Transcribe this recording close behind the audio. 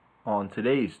On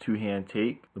today's two-hand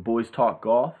take, the boys talk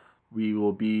golf. We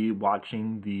will be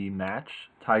watching the match,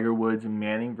 Tiger Woods and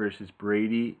Manning versus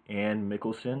Brady and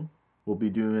Mickelson. We'll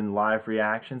be doing live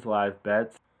reactions, live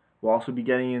bets. We'll also be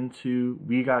getting into,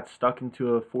 we got stuck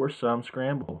into a foursome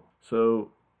scramble. So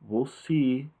we'll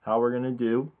see how we're going to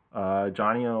do.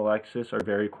 Johnny and Alexis are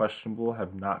very questionable,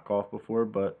 have not golfed before,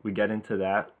 but we get into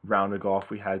that round of golf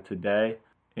we had today.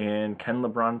 And can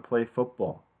LeBron play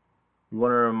football? We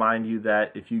want to remind you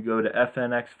that if you go to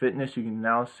FNX Fitness, you can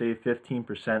now save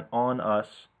 15% on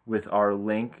us with our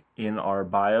link in our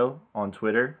bio on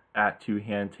Twitter at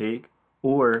TwoHandTake,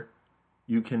 or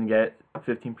you can get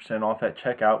 15% off at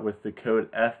checkout with the code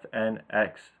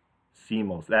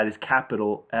FNXCMULLS. That is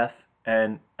capital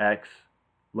FNX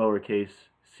lowercase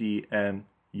CMULLS.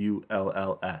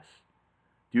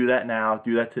 Do that now.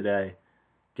 Do that today.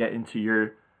 Get into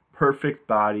your perfect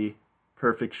body,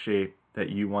 perfect shape that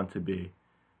you want to be.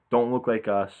 Don't look like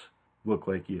us, look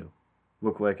like you.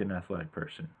 Look like an athletic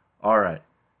person. All right,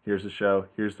 here's the show,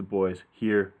 here's the boys,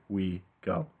 here we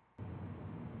go.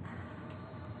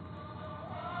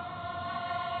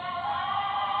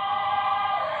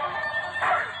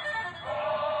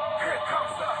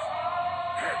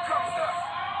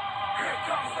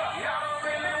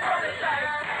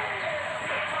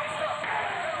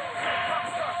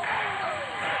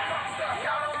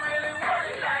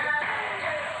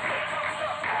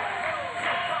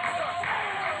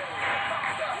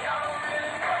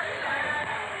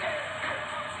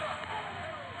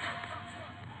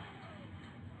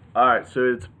 All right,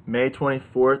 so it's May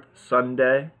 24th,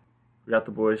 Sunday. We got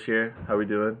the boys here. How we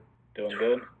doing? Doing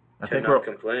good. I think Cannot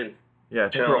complain. Yeah, I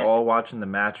think we're all watching the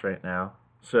match right now.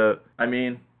 So, I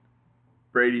mean,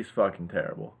 Brady's fucking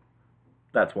terrible.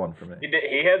 That's one for me.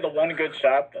 He had the one good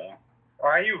shot, though.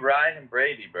 Why are you riding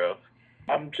Brady, bro?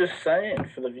 I'm just saying,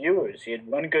 for the viewers, he had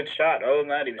one good shot. Other than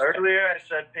that, he was... Earlier, I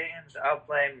said Peyton's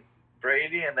outplaying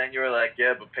Brady, and then you were like,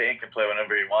 yeah, but Peyton can play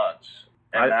whenever he wants.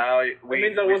 And now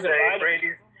we say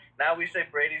Brady's... Now we say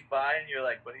Brady's by, and you're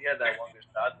like, but he had that one good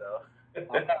shot, though.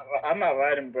 I'm not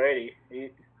riding Brady.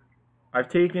 I've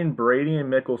taken Brady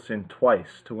and Mickelson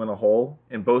twice to win a hole,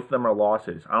 and both of them are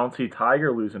losses. I don't see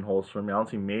Tiger losing holes for me. I don't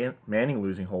see Manning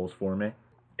losing holes for me.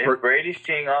 If Brady's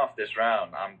teeing off this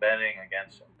round, I'm betting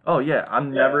against him. Oh, yeah.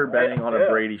 I'm never betting on a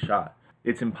Brady shot.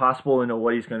 It's impossible to know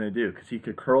what he's going to do, because he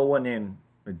could curl one in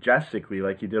majestically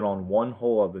like he did on one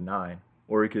hole of the 9,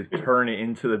 or he could turn it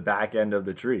into the back end of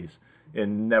the trees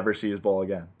and never see his ball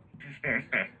again.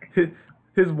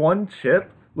 His one chip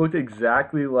looked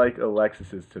exactly like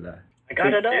Alexis's today. I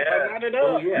got it up.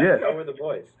 Oh, yeah. How were the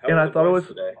boys? I thought it was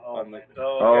today. Oh, You guys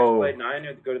played 9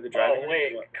 or go to the driving? Oh,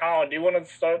 wait. Colin, do you want to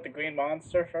start the Green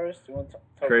Monster first? Do you want to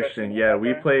tell Christian, yeah,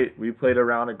 we played a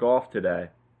round of golf today.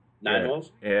 9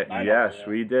 holes? Yes, holes, yeah.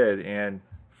 we did. And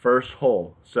first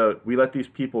hole. So we let these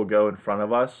people go in front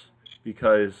of us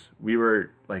because we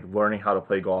were like learning how to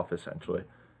play golf essentially.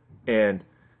 And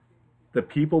the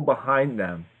people behind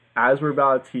them, as we're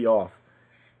about to tee off,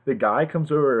 the guy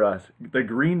comes over to us, the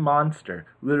Green Monster,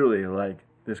 literally, like,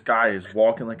 this guy is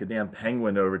walking like a damn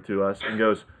penguin over to us and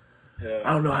goes,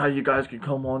 I don't know how you guys can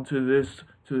come onto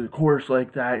to the course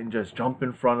like that and just jump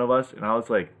in front of us. And I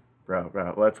was like,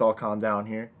 bro, let's all calm down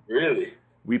here. Really?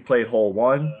 We played hole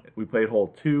 1, we played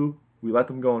hole 2, we let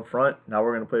them go in front, now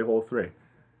we're going to play hole 3.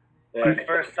 My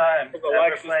first time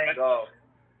ever playing golf,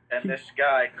 and this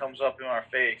guy comes up in our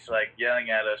face, like, yelling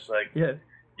at us, like, yeah,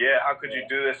 how could you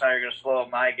do this? Now you're going to slow up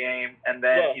my game. And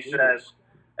then he says,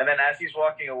 and then as he's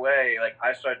walking away, like,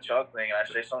 I start chuckling, and I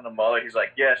say something to Muller. He's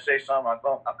like, yeah, say something. I'll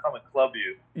come and club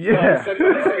you. Yeah.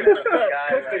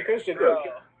 Christian,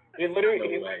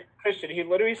 he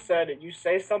literally said, if you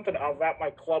say something, I'll wrap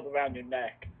my club around your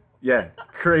neck. Yeah,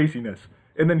 craziness.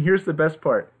 And then here's the best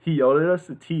part. He yelled at us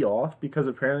to tee off because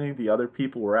apparently the other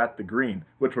people were at the green,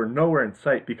 which were nowhere in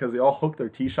sight because they all hooked their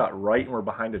tee shot right and were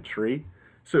behind a tree.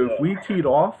 So if we teed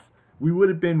off, we would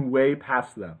have been way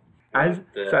past them. As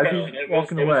he's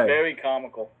walking away. It was very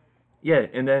comical. Yeah,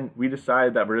 and then we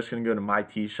decided that we're just going to go to my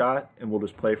tee shot, and we'll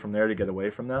just play from there to get away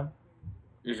from them.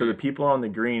 Mm-hmm. So the people are on the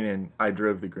green, and I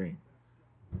drove the green.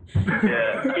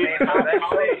 Yeah,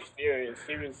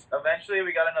 eventually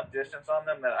we got enough distance on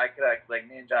them that I could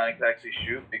me and Johnny could actually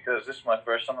shoot because this is my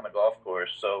first time on the golf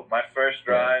course. So my first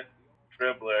drive,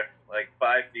 dribbler, like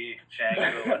 5 feet, shank.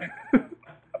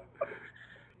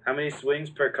 How many swings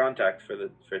per contact for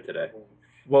today?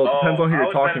 Well, it depends on who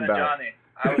you're talking about. Johnny.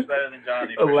 I was better than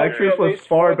Johnny. Alexis was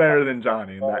far better than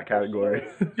Johnny in that category.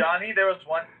 Johnny, there was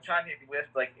one time he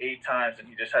whiffed like 8 times and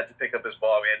he just had to pick up his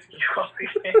ball. We had to keep going.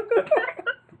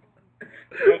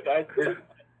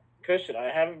 Christian, I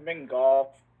haven't been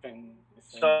golfing.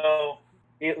 So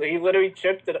He literally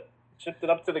chipped it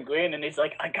up to the green, and he's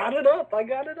like, I got it up.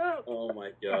 Oh my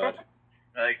god.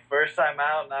 Like, first time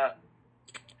out, not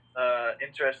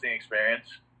interesting experience.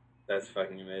 That's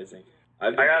fucking amazing.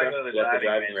 I gotta go to the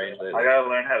driving range lately. I gotta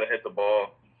learn how to hit the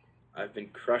ball. I've been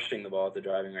crushing the ball at the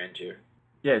driving range here.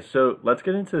 Yeah, so let's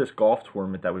get into this golf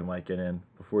tournament that we might get in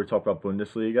before we talk about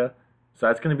Bundesliga. So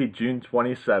that's going to be June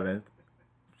 27th,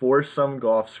 foursome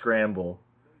golf scramble.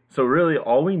 So really,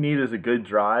 all we need is a good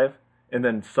drive, and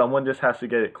then someone just has to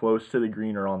get it close to the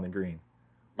green or on the green.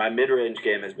 My mid-range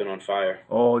game has been on fire.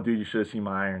 Oh, dude, you should have seen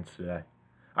my irons today.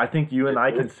 I think you and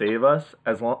I can save us.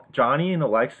 Johnny and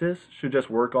Alexis should just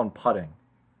work on putting.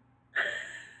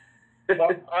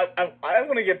 Well, I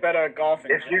want to get better at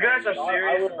golfing. If you guys are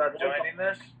serious about joining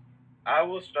this, I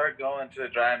will start going to the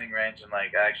driving range and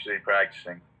actually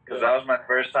practicing, because that was my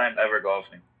first time ever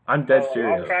golfing. I'm dead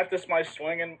serious. I'll practice my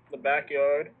swing in the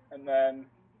backyard, and then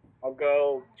I'll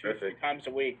go 2-3 times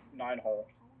a week, 9-hole.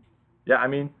 Yeah, I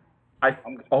mean,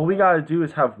 all we gotta do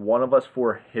is have one of us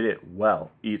four hit it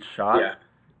well each shot. Yeah.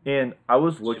 And I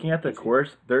was looking at the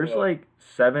course. There's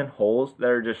 7 holes that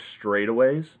are just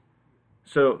straightaways.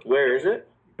 So where is it?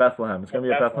 Bethlehem. It's gonna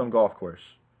be a Bethlehem golf course.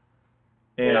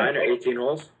 And 9 or 18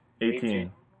 holes?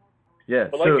 18. Yeah.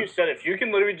 But like you said, if you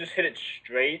can literally just hit it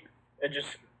straight and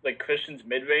just Christian's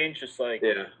mid range, just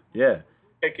yeah,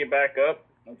 pick you back up,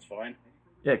 that's fine.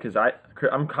 Yeah, because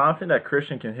I'm confident that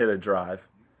Christian can hit a drive.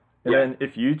 And then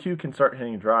if you two can start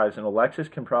hitting drives, and Alexis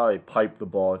can probably pipe the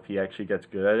ball if he actually gets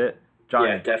good at it. Johnny,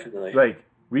 yeah, definitely.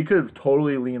 We could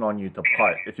totally lean on you to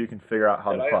putt if you can figure out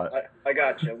how to putt. I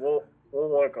got you. We'll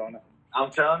work on it.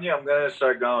 I'm telling you, I'm gonna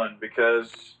start going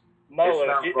because it's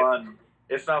not fun.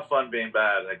 It's not fun being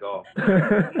bad at golf.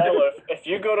 Marlo, if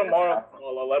you go tomorrow,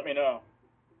 let me know.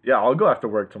 Yeah, I'll go after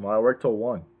work tomorrow. I work till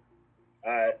 1.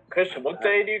 All right, Christian. What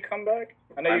day do you come back?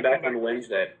 I know I'm back on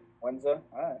Wednesday. Wednesday.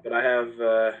 All right. But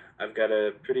I've got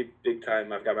a pretty big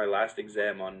time. I've got my last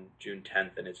exam on June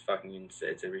 10th, and it's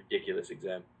a ridiculous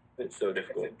exam. It's so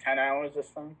difficult. Is it 10 hours this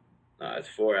time? No, it's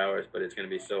 4 hours, but it's gonna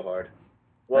be so hard.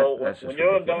 Well, when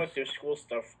you're done with your school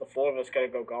stuff, the 4 of us gotta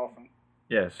go golfing.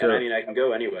 Yeah, so and I can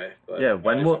go anyway. But yeah,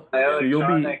 when will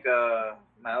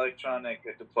my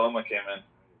electronic diploma came in.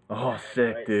 Oh,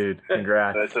 sick, nice. Dude!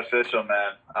 Congrats. It's official,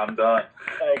 man. I'm done.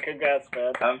 Hey, congrats,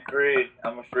 man. I'm free.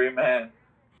 I'm a free man.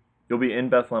 You'll be in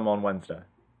Bethlehem on Wednesday.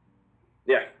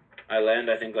 Yeah, I land.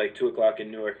 I think 2:00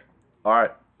 in Newark. All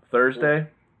right, Thursday,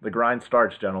 the grind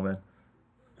starts, gentlemen.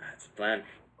 That's the plan.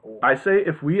 I say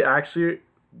if we actually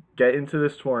get into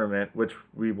this tournament, which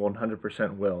we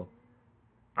 100% will,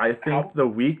 I think the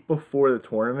week before the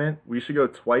tournament, we should go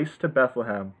twice to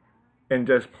Bethlehem and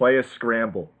just play a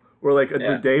scramble. Or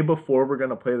the day before we're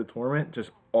going to play the tournament, just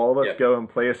all of us go and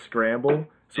play a scramble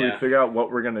so we figure out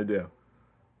what we're going to do.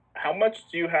 How much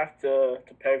do you have to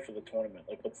pay for the tournament?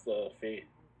 What's the fee?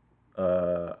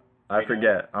 I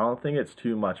forget. I don't think it's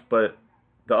too much. But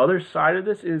the other side of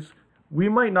this is we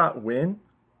might not win,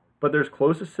 but there's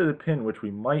closest to the pin, which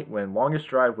we might win. Longest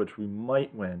drive, which we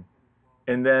might win.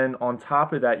 And then on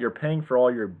top of that, you're paying for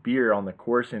all your beer on the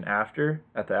course and at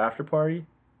the after party,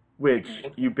 which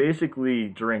you basically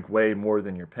drink way more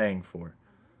than you're paying for.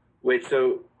 Wait,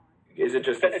 so is it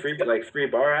just a free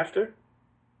bar after?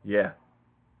 Yeah.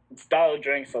 It's dollar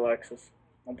drinks, Alexis.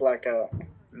 Don't black out.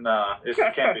 Nah, it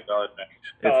can't be dollar drinks.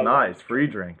 It's not. It's free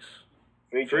drinks.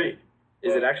 Free?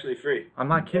 Is it actually free? I'm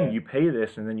not kidding. You pay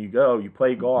this and then you go, you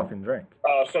play golf and drink.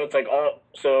 Oh, so it's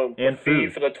and the fee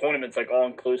for the tournament's all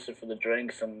inclusive for the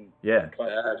drinks and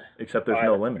except there's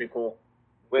no limit. Pretty cool.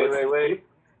 Wait.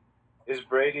 Is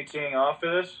Brady teeing off for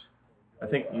this? I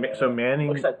think so. Manning.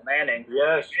 Looks like Manning.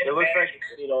 Yes, it looks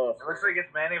like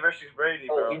it's Manning versus Brady,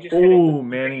 bro. Oh,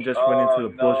 Manning just went into the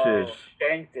bushes.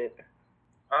 Shanked it.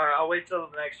 All right, I'll wait till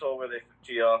the next hole where they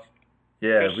tee off.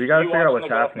 Yeah, we gotta figure out what's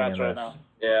happening in this. Now.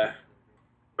 Yeah.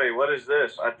 Wait, what is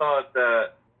this? I thought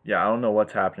that. Yeah, I don't know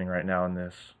what's happening right now in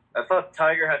this. I thought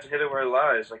Tiger had to hit it where it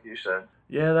lies, like you said.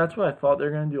 Yeah, that's what I thought they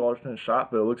were gonna do, alternate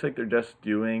shot, but it looks like they're just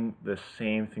doing the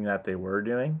same thing that they were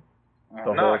doing.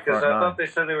 No, because I thought they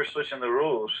said they were switching the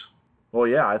rules. Well,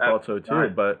 yeah, I thought so too,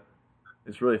 but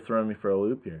it's really throwing me for a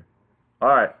loop here. All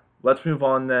right, let's move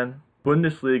on then.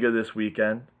 Bundesliga this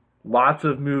weekend. Lots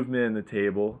of movement in the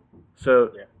table.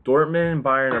 So Dortmund and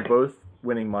Bayern are both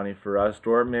winning money for us.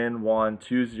 Dortmund won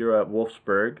 2-0 at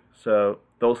Wolfsburg, so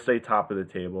they'll stay top of the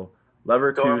table.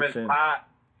 Leverkusen,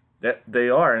 they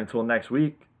are until next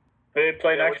week. They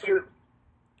play next week?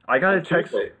 I got a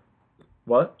text.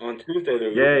 What? On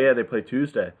Tuesday. Yeah, they play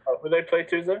Tuesday. Oh, who they play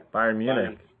Tuesday? Bayern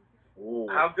Munich.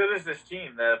 How good is this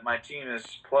team that my team is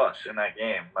plus in that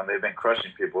game when they've been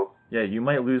crushing people? Yeah, you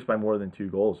might lose by more than 2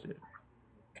 goals, dude.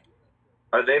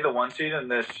 Are they the 1 seed in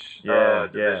this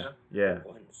division? Yeah.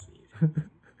 1 seed.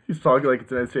 He's talking like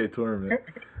it's an NCAA tournament.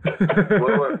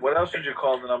 what else would you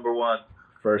call the number 1?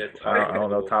 First, I don't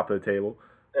know, top of the table.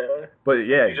 But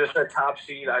yeah. You just said top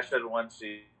seed, I said 1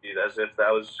 seed, as if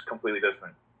that was completely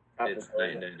different. It's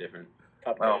night and day different.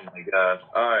 Oh my god.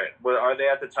 Alright. Well, are they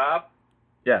at the top?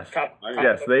 Yes.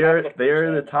 Yes, they are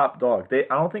the top dog. I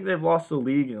don't think they've lost the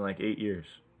league in like 8 years.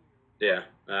 Yeah.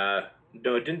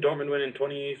 No, didn't Dortmund win in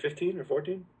 2015 or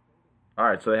 14?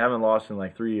 Alright, so they haven't lost in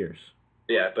like 3 years.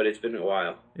 Yeah, but it's been a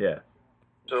while. Yeah.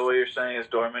 So what you're saying is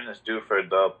Dortmund is due for a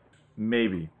dub?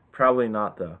 Maybe. Probably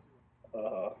not though.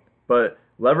 But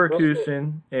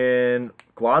Leverkusen and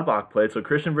Gladbach played, so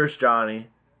Christian versus Johnny.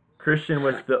 Christian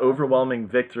with the overwhelming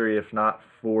victory, if not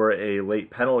for a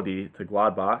late penalty to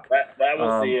Gladbach. That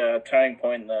was the turning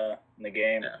point in the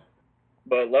game. Yeah.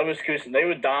 But Leverkusen, they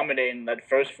were dominating that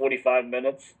first 45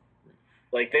 minutes.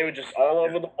 Like, they were just all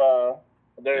over the ball.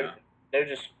 They're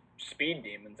just speed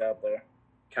demons out there.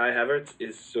 Kai Havertz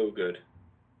is so good.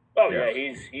 Oh, yeah,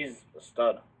 he's a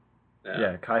stud.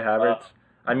 Yeah, Kai Havertz.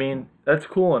 I mean, that's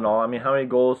cool and all. I mean, how many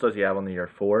goals does he have on the year?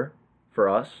 4 for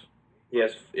us? He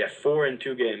has 4 in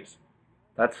 2 games.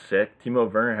 That's sick. Timo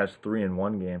Werner has 3 in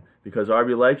 1 game because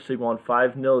RB Leipzig won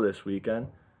 5-0 this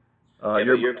weekend. But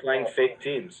you're playing fake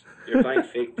teams. You're playing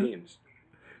fake teams.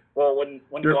 Well, when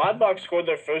Gladbach scored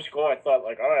their first goal, I thought,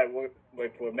 like, all right, we're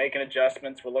making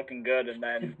adjustments, we're looking good,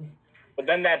 but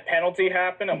then that penalty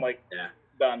happened. I'm like,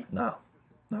 done. No.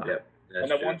 Yep, and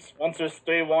then true. once it was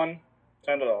 3-1,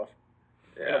 turned it off.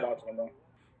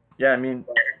 Yeah, I mean,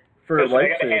 for Leipzig, I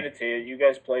gotta hand Leipzig, it to you. You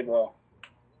guys played well.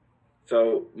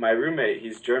 So my roommate,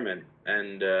 he's German,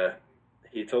 and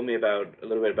he told me a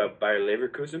little bit about Bayer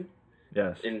Leverkusen.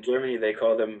 yes. In Germany, they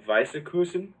call them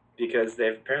Weissekusen because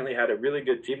they've apparently had a really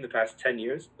good team the past 10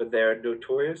 years, but they're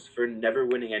notorious for never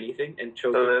winning anything and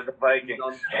choking. So they're the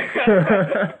Vikings.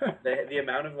 The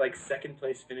amount of like second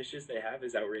place finishes they have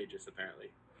is outrageous. Apparently,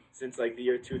 since like the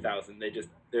year 2000,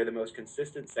 they're the most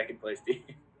consistent second place team.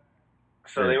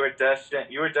 So they were destined.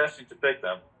 You were destined to pick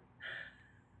them.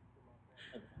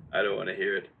 I don't want to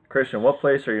hear it. Christian, what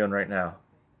place are you in right now?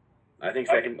 I think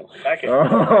second.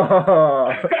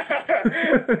 Oh.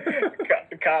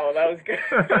 Kyle, that was good.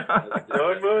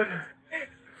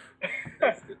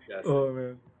 That's disgusting. Oh,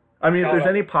 man. I mean, if there's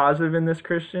any positive in this,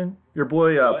 Christian, your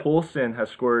boy Poulsen has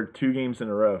scored 2 games in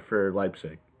a row for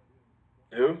Leipzig.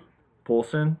 Who?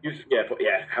 Poulsen? Yeah.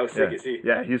 How sick is he?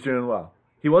 Yeah, he's doing well.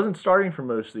 He wasn't starting for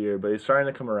most of the year, but he's starting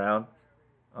to come around.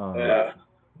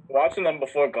 Watching them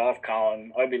before golf,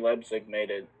 Colin, RB Leipzig made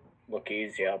it look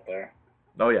easy out there.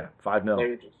 Oh, yeah. 5-0. They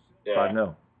were just,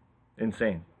 5-0.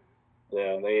 Insane.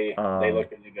 Yeah, they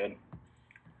look really good.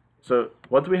 So,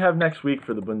 what do we have next week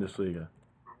for the Bundesliga?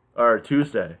 Or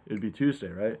Tuesday. It would be Tuesday,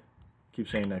 right? Keep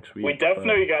saying next week. We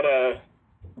definitely got to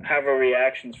have our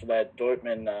reactions for that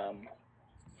Dortmund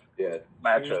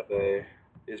matchup. Tuesday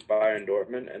is Bayern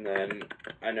Dortmund, and then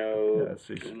I know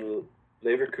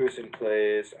Leverkusen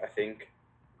plays, I think,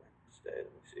 Wednesday. Let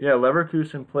me see. Yeah,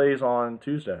 Leverkusen plays on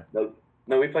Tuesday. No,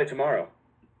 we play tomorrow.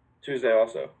 Tuesday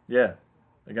also. Yeah,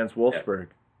 against Wolfsburg.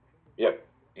 Yep.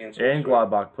 And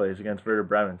Gladbach plays against Werder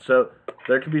Bremen. So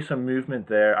there could be some movement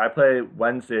there. I play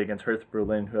Wednesday against Hertha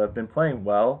Berlin, who have been playing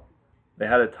well. They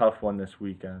had a tough one this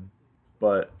weekend.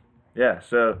 But, yeah,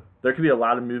 so there could be a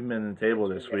lot of movement in the table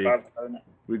this week.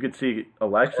 We could see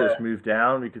Alexis move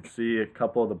down. We could see a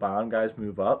couple of the bottom guys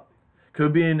move up.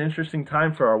 Could be an interesting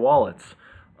time for our wallets.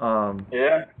 But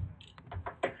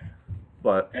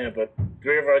 3 of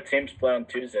our teams play on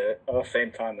Tuesday at the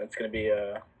same time. That's going to be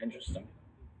interesting.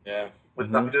 Yeah.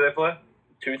 What time do they play?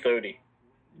 2:30.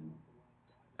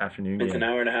 Afternoon game. It's an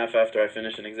hour and a half after I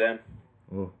finish an exam.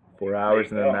 Oh, 4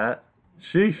 hours and then that.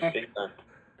 Sheesh. Big time.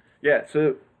 Yeah,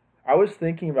 so I was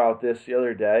thinking about this the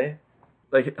other day.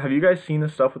 Like, have you guys seen the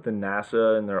stuff with the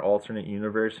NASA and their alternate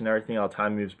universe and everything, how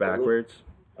time moves backwards?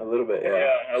 A little bit, yeah.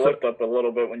 Yeah, I looked up a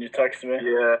little bit when you texted me.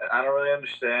 Yeah, I don't really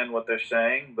understand what they're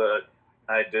saying, but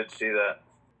I did see that.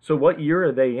 So what year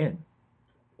are they in?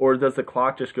 Or does the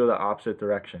clock just go the opposite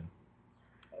direction?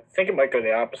 I think it might go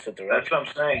the opposite direction. That's what I'm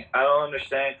saying. I don't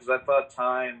understand because I thought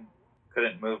time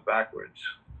couldn't move backwards.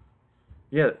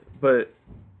 Yeah, but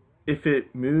if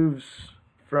it moves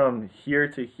from here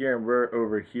to here and we're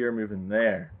over here moving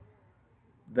there,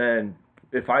 then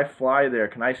if I fly there,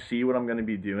 can I see what I'm going to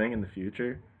be doing in the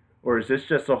future? Or is this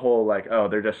just a whole, like, oh,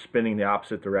 they're just spinning the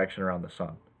opposite direction around the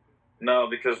sun? No,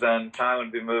 because then time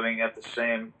would be moving at the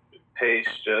same pace,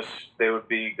 just they would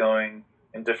be going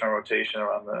in different rotation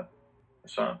around the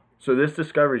sun. So this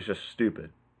discovery is just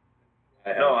stupid.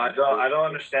 No, I don't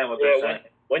understand what they're saying.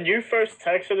 When you first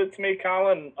texted it to me,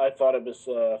 Colin, I thought it was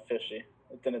fishy.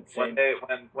 It didn't seem.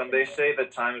 When they say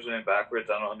that time is moving backwards,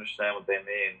 I don't understand what they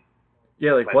mean.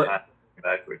 Yeah, like what? Time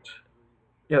backwards.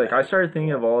 Yeah, like I started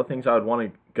thinking of all the things I would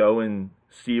want to go and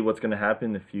see what's going to happen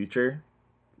in the future.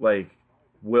 Like,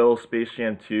 will Space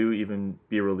Jam 2 even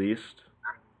be released?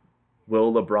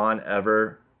 Will LeBron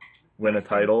ever win a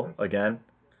title again?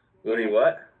 Will he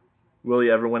what? Will he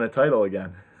ever win a title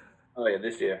again? Oh, yeah,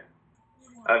 this year.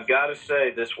 I've got to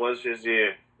say, this was his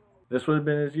year. This would have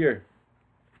been his year.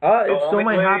 It still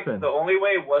might happen. The only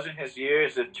way it wasn't his year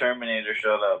is if Terminator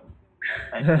showed up.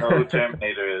 And you know who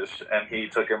Terminator is, and he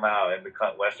took him out in the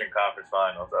Western Conference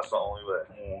Finals. That's the only way.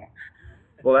 Yeah.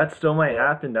 Well, that still might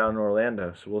happen down in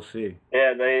Orlando, so we'll see.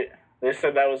 Yeah, they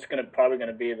said that was probably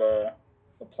gonna be the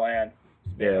plan.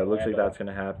 Yeah, it looks like that's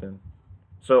gonna happen.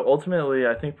 So ultimately,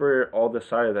 I think we're all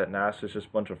decided that NASA is just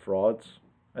a bunch of frauds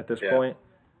at this point.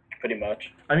 Pretty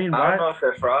much. I mean, I don't know if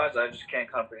they're frauds. I just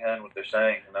can't comprehend what they're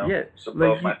saying. You know? Yeah, it's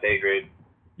above my pay grade.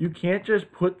 You can't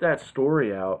just put that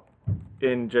story out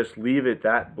and just leave it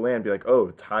that bland. Be like, oh,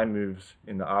 time moves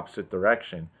in the opposite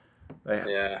direction. Like,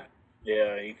 yeah.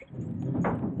 You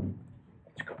can...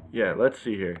 Yeah, let's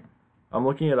see here. I'm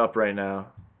looking it up right now.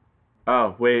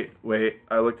 Oh, wait.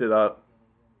 I looked it up.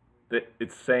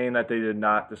 It's saying that they did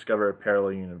not discover a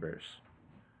parallel universe.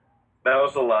 That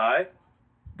was a lie?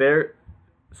 They're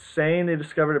saying they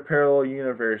discovered a parallel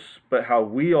universe, but how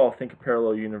we all think a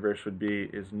parallel universe would be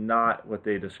is not what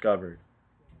they discovered.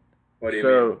 What do you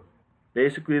mean?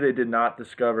 Basically, they did not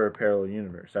discover a parallel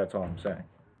universe. That's all I'm saying.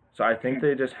 So I think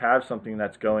they just have something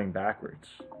that's going backwards.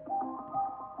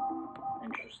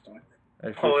 Interesting.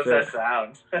 What was that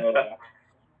sound? I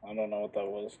don't know what that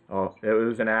was. Oh, it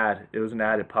was an ad.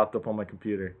 It popped up on my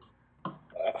computer.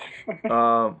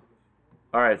 All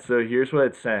right, so here's what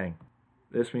it's saying.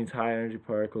 This means high energy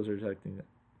particles are detecting it.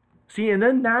 See, and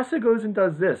then NASA goes and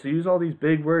does this. They use all these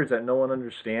big words that no one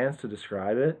understands to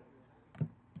describe it.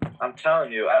 I'm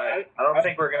telling you, I don't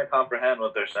think we're going to comprehend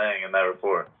what they're saying in that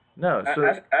report. No,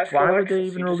 so why would they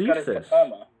even release this?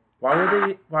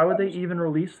 Why would they even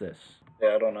release this?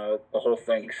 Yeah, I don't know. The whole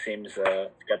thing seems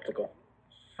skeptical.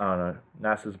 I don't know.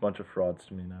 NASA's a bunch of frauds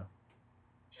to me now.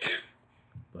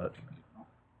 But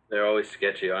they're always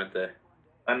sketchy, aren't they?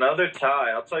 Another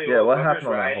tie. I'll tell you what happened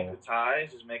on that hole? The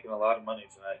ties is making a lot of money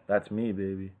tonight. That's me,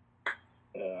 baby.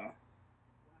 Yeah.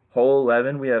 Hole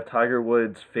 11, we have Tiger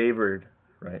Woods favored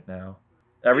right now.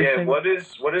 Yeah, what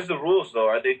is the rules though?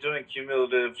 Are they doing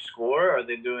cumulative score? Are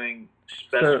they doing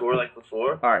best score like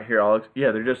before? All right, here,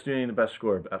 they're just doing the best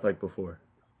score like before.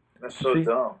 That's so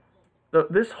dumb.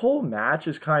 This whole match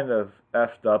is kind of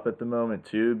effed up at the moment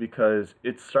too, because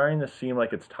it's starting to seem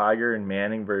like it's Tiger and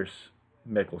Manning versus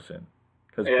Mickelson.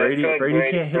 Because Brady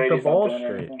can't hit the ball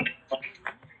straight.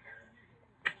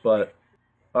 But,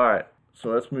 all right, so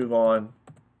let's move on.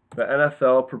 The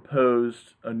NFL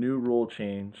proposed a new rule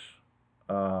change.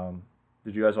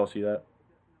 Did you guys all see that?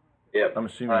 Yep. I'm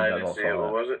assuming you guys all saw that.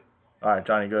 What was it? All right,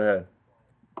 Johnny, go ahead.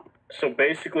 So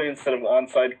basically, instead of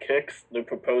onside kicks, they're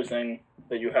proposing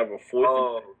that you have a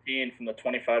 4th and 15 from the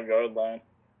 25-yard line.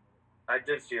 I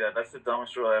did see that. That's the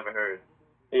dumbest rule I ever heard.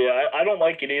 Yeah, I don't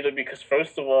like it either because,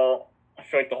 first of all, I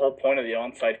feel like the whole point of the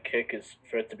onside kick is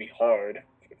for it to be hard,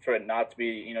 for it not to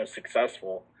be,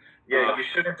 successful. Yeah, you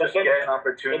shouldn't just get an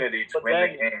opportunity to win the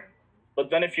game. But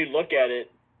then if you look at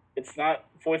it, it's not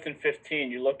 4th and 15.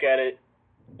 You look at it,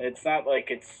 it's not like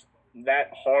it's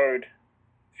that hard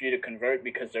for you to convert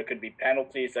because there could be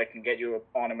penalties that can get you an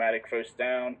automatic first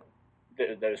down.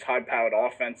 There's high-powered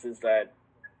offenses that,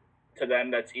 to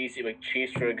them, that's easy, like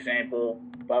Chiefs, for example,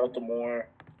 Baltimore.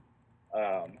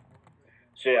 So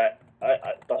yeah,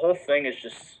 the whole thing is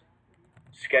just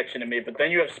sketchy to me. But then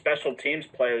you have special teams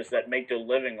players that make their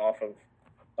living off of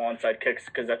onside kicks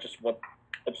because that's just what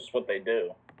they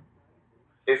do.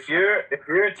 If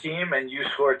you're a team and you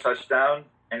score a touchdown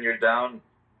and you're down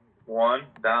one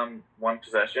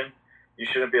possession, you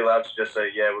shouldn't be allowed to just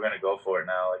say, "Yeah, we're gonna go for it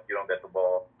now." Like you don't get the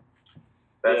ball.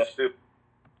 That's stupid.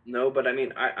 No, but I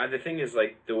mean, the thing is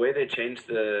like the way they changed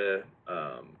the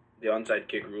onside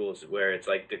kick rules, where it's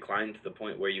like declined to the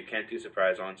point where you can't do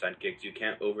surprise onside kicks, you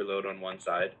can't overload on one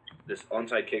side. This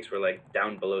onside kicks were like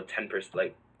down below 10%,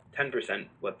 like 10%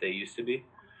 what they used to be.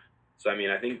 So I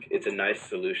mean, I think it's a nice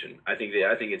solution. I think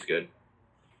it's good.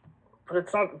 But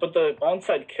it's not. But the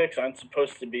onside kicks aren't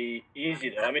supposed to be easy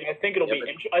though. I mean, I think it'll be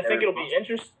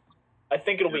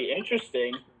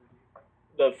interesting.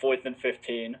 The 4th and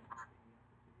 15.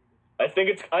 I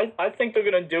think they're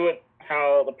gonna do it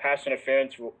how the pass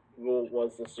interference rule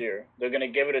was this year. They're gonna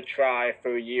give it a try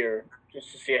for a year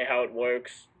just to see how it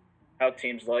works, how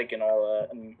teams like and all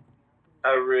that. And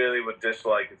I really would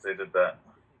dislike if they did that.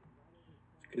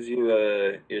 Because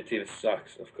your team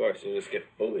sucks. Of course, you'll just get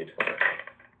bullied.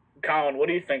 Colin, what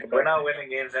do you think about? We're not winning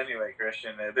games anyway,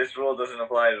 Christian. This rule doesn't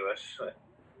apply to us.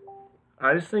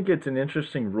 I just think it's an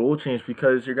interesting rule change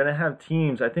because you're going to have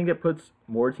teams. I think it puts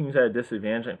more teams at a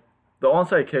disadvantage. The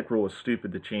onside kick rule is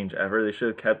stupid to change ever. They should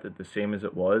have kept it the same as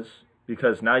it was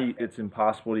because now it's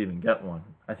impossible to even get one.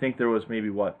 I think there was maybe,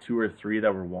 2 or 3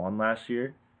 that were won last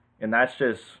year, and that's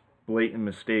just blatant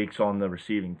mistakes on the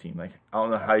receiving team. Like, I don't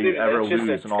know how you ever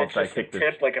lose an onside kick.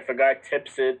 Tip, like if a guy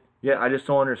tips it. Yeah, I just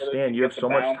don't understand. You have so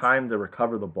much time to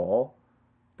recover the ball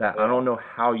that I don't know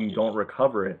how you don't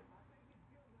recover it.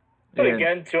 But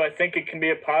again, too, I think it can be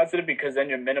a positive because then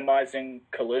you're minimizing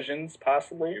collisions,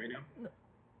 possibly.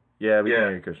 Yeah, we can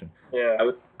hear you, Christian. Yeah.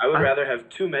 I would rather have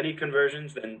too many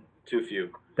conversions than too few.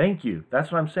 Thank you.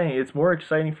 That's what I'm saying. It's more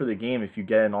exciting for the game if you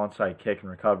get an onside kick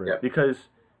and recover it. Because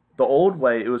the old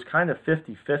way, it was kind of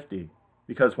 50-50.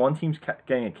 Because one team's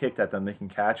getting it kicked at them, they can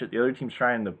catch it. The other team's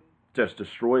trying to just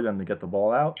destroy them to get the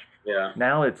ball out. Yeah.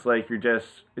 Now it's like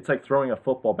it's like throwing a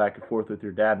football back and forth with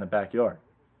your dad in the backyard.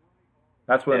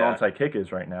 That's what an onside kick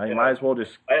is right now. You might as well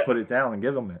just put it down and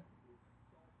give them it.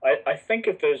 I think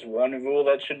if there's one rule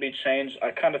that should be changed,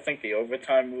 I kind of think the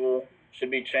overtime rule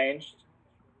should be changed.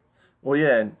 Well,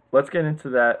 yeah, and let's get into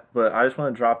that, but I just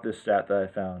want to drop this stat that I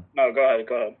found. No, go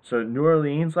ahead. So New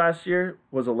Orleans last year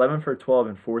was 11 for 12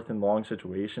 in 4th and long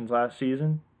situations last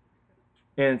season.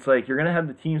 And it's like you're going to have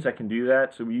the teams that can do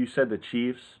that. So you said the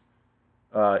Chiefs.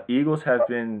 Eagles have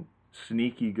been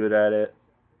sneaky good at it.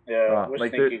 Yeah, we're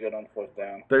sneaky good on 4th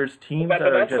down. There's teams that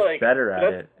are just better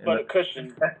at it. But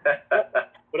Christian,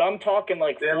 but I'm talking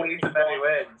like 4th and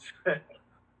 1.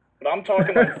 But I'm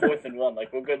talking like 4th and 1.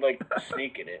 Like we're good, like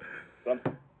sneaking it.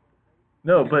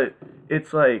 No, but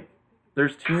it's like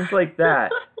there's teams like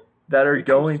that are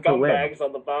going to win. Scumbags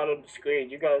on the bottom of the screen.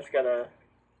 You guys gotta.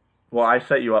 Well, I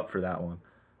set you up for that one.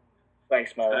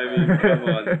 Thanks, Mo. I mean,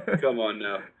 come on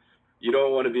now. You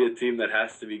don't want to be a team that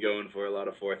has to be going for a lot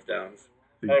of 4th downs.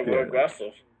 Hey, we're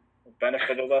aggressive. It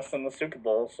benefited us in the Super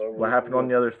Bowl. So what happened on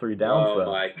the other 3 downs, though?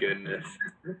 Oh, my goodness.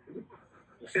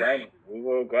 Just saying, we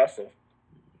were aggressive.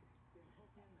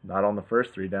 Not on the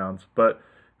first 3 downs. But,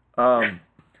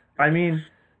 I mean,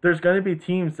 there's going to be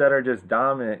teams that are just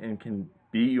dominant and can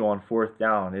beat you on 4th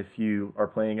down if you are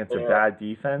playing against a bad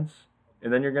defense.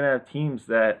 And then you're going to have teams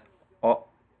that...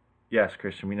 yes,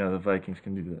 Christian, we know the Vikings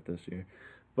can do that this year.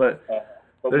 But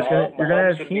you're going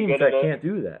to have teams that can't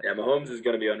do that. Yeah, Mahomes is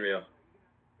going to be unreal.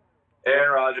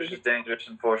 Aaron Rodgers is dangerous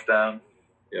in 4th down.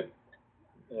 Yep.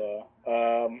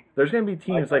 Yeah. There's going to be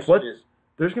teams like what?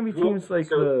 There's going to be teams like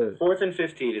the 4th and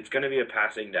 15. It's going to be a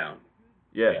passing down.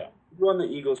 Yeah. Who on the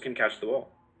Eagles can catch the ball?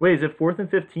 Wait, is it 4th and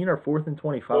 15 or 4th and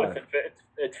 25?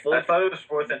 It's I thought it was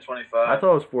 4th and 25. I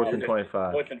thought it was 4th and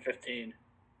 25. 4th and 15.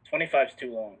 25's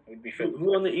too long. It would be 50.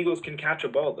 Who on the Eagles can catch a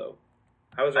ball though?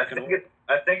 How is that going to work?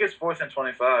 I think it's 4th and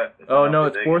 25. Oh no,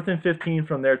 it's 4th and 15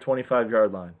 from their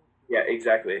 25-yard line. Yeah,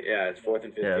 exactly. Yeah, it's 4th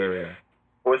and 15. Yeah, there we are.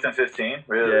 4th and 15?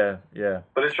 Really? Yeah.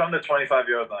 But it's from the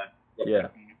 25-yard line. Yeah.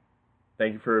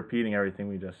 Thank you for repeating everything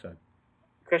we just said.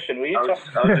 Christian, were you talking?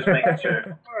 I was just making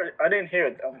sure. I didn't hear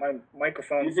it. My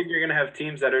microphone. You think you're going to have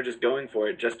teams that are just going for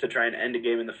it just to try and end a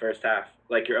game in the first half?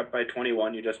 Like you're up by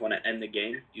 21, you just want to end the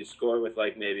game. You score with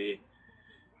like maybe...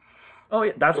 Oh,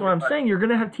 yeah, that's what I'm saying. You're going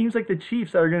to have teams like the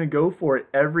Chiefs that are going to go for it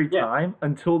every time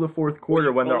until the 4th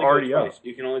quarter when they're already up.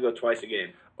 You can only go twice a game.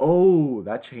 Oh,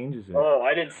 that changes it. Oh,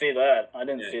 I didn't see that. You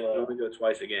can only go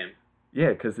twice a game. Yeah,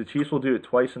 because the Chiefs will do it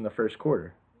twice in the first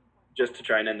quarter. Just to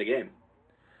try and end the game.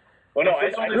 Well, no, if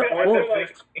it's only 4th and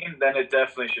 15, then it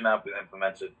definitely should not be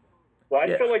implemented. Well,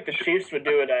 I feel like the Chiefs would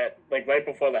do it at right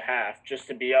before the half, just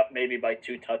to be up maybe by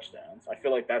 2 touchdowns. I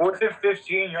feel like that's 4th and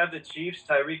 15. You have the Chiefs.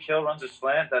 Tyreek Hill runs a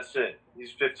slant. That's it.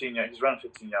 He's 15 yards. He's running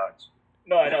 15 yards.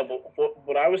 No, I know, but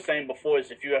what I was saying before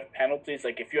is if you have penalties,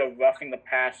 like if you have roughing the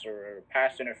passer or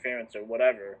pass interference or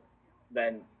whatever,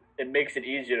 then it makes it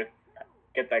easier to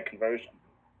get that conversion.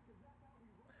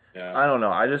 Yeah. I don't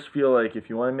know. I just feel like if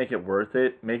you want to make it worth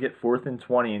it, make it 4th and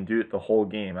 20 and do it the whole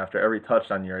game. After every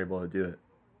touchdown, you're able to do it.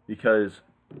 Because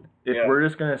if we're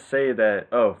just going to say that,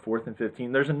 4th and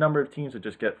 15, there's a number of teams that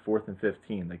just get 4th and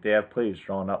 15. Like, they have plays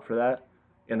drawn up for that.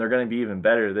 And they're going to be even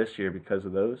better this year because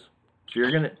of those. So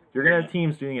you're gonna have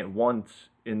teams doing it once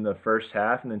in the first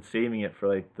half and then saving it for,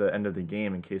 like, the end of the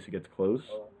game in case it gets close.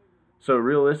 So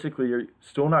realistically, you're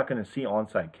still not going to see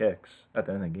onside kicks at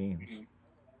the end of games.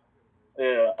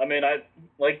 Yeah, I mean,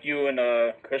 like you and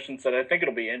Christian said, I think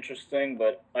it'll be interesting,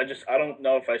 but I don't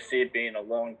know if I see it being a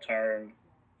long-term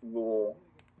rule.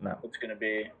 No. It's going to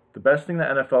be. The best thing the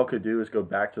NFL could do is go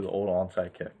back to the old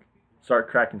onside kick. Start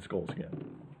cracking skulls again.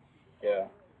 Yeah.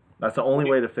 That's the only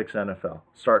way to fix the NFL.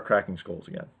 Start cracking skulls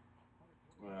again.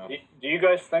 Wow. Do you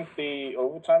guys think the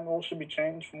overtime rule should be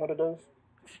changed from what it is?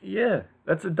 Yeah,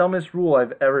 that's the dumbest rule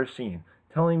I've ever seen.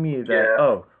 Telling me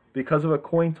that, because of a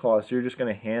coin toss, you're just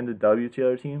going to hand the W to the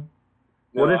other team?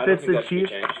 No, what if it's the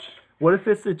Chiefs? What if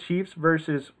it's the Chiefs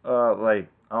versus, I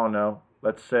don't know,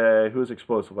 let's say, who was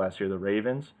explosive last year? The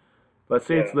Ravens? Let's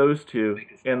say it's those two,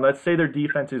 and let's say their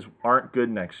defenses aren't good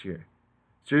next year.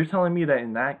 So you're telling me that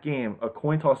in that game, a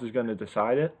coin toss is going to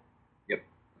decide it? Yep.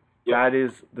 That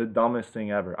is the dumbest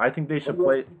thing ever. I think they should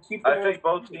play. I think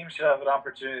both teams should have an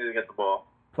opportunity to get the ball.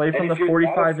 Play from the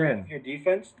 45 in. Your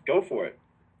defense, go for it.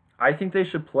 I think they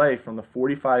should play from the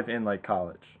 45 in like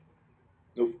college.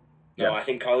 Nope. No, I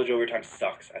think college overtime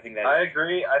sucks. I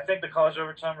agree. I think the college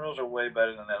overtime rules are way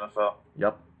better than the NFL.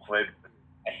 Yep. Way.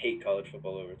 I hate college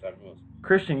football overtime rules.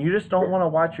 Christian, you just don't want to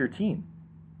watch your team.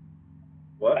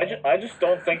 What? I just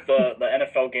don't think the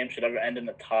NFL game should ever end in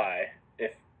a tie.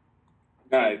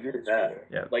 I agree with that.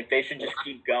 Yeah. Like, they should just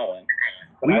keep going.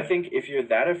 But I think if you're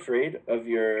that afraid of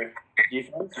your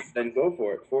defense, then go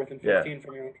for it. 4th and 15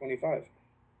 from your own 25.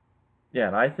 Yeah,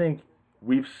 and I think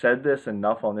we've said this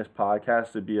enough on this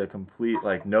podcast to be a complete,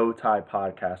 no-tie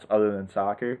podcast other than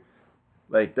soccer.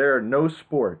 There are no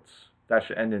sports that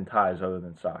should end in ties other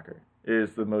than soccer. It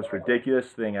is the most ridiculous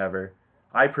thing ever.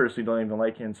 I personally don't even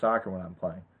like it in soccer when I'm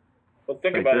playing. But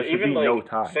think about it. Even, no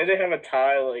tie. Say they have a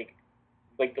tie, like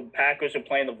the Packers are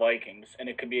playing the Vikings, and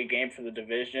it could be a game for the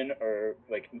division or,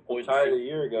 important. Tied a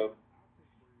year ago.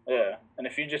 Yeah, and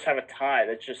if you just have a tie,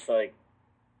 that's just, I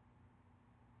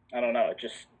don't know,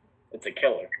 it's a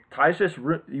killer. Ties just,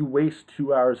 you waste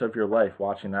 2 hours of your life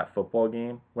watching that football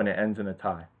game when it ends in a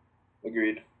tie.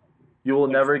 Agreed. You will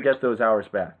never get those hours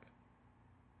back.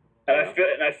 And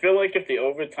I feel like if the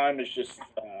overtime is just,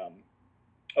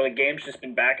 or the game's just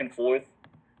been back and forth,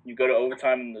 you go to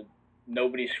overtime and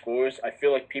nobody scores, I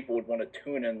feel like people would want to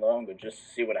tune in longer just to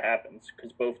see what happens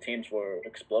because both teams were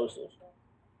explosive.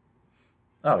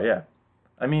 Oh, yeah.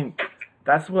 I mean,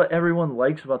 that's what everyone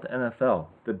likes about the NFL.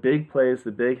 The big plays,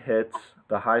 the big hits,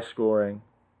 the high scoring.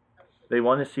 They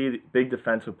want to see big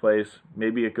defensive plays.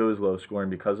 Maybe it goes low scoring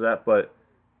because of that, but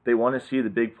they want to see the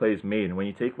big plays made. And when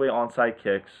you take away onside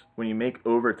kicks, when you make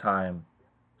overtime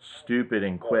stupid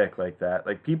and quick like that,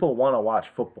 people want to watch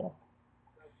football.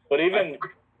 But even...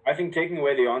 I think taking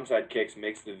away the onside kicks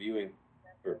makes the viewing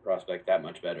prospect that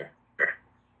much better.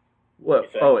 What?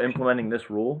 Oh, implementing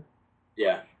this rule?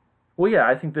 Yeah. Well, yeah,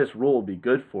 I think this rule will be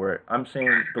good for it. I'm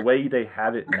saying the way they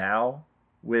have it now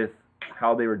with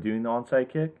how they were doing the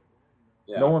onside kick,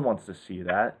 no one wants to see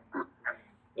that.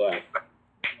 Yeah.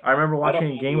 I remember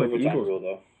watching a game with Eagles.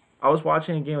 Rule, I was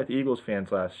watching a game with Eagles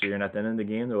fans last year, and at the end of the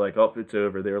game, they're like, oh, it's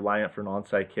over. They were lining up for an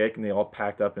onside kick, and they all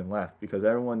packed up and left because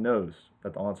everyone knows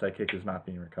that the onside kick is not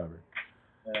being recovered.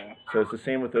 Yeah. So it's the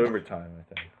same with overtime,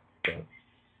 I think.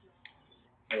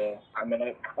 But. Yeah, I mean,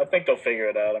 I think they'll figure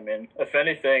it out. I mean, if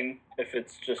anything, if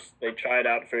it's just they try it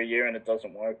out for a year and it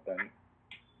doesn't work, then,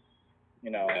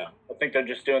 I think they're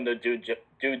just doing the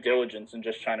due diligence and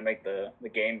just trying to make the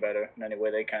game better in any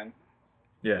way they can.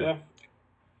 Yeah.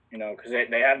 Because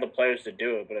they have the players to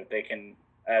do it, but if they can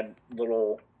add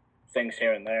little things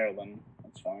here and there, then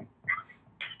that's fine.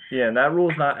 Yeah, and that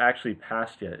rule's not actually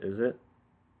passed yet, is it?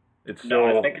 It's still...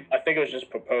 No, I think it was just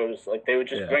proposed. They were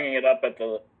just bringing it up at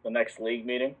the next league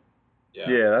meeting.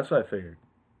 Yeah, that's what I figured.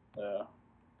 Yeah.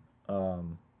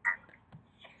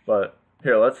 But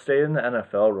here, let's stay in the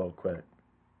NFL real quick.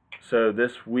 So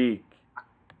this week,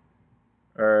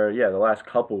 the last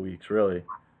couple weeks, really,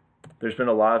 there's been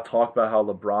a lot of talk about how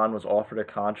LeBron was offered a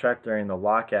contract during the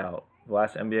lockout, the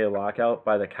last NBA lockout,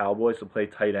 by the Cowboys to play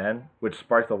tight end, which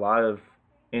sparked a lot of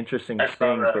interesting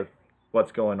things with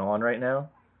what's going on right now.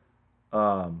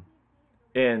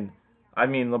 And, I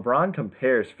mean, LeBron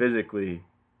compares physically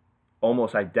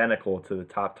almost identical to the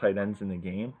top tight ends in the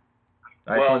game.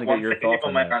 I just wanted to get your thoughts on that. One thing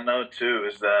people might not know, too,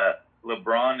 is that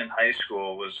LeBron in high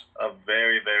school was a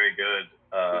very, very good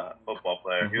football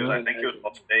player. Mm-hmm. I think he was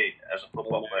All-State as a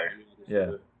football player.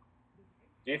 Yeah.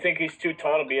 Do you think he's too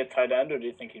tall to be a tight end, or do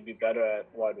you think he'd be better at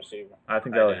wide receiver? I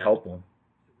think that would help him.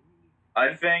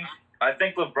 I think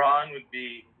LeBron would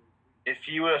be, if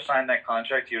he would have signed that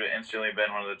contract, he would have instantly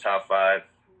been one of the top 5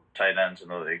 tight ends in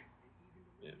the league.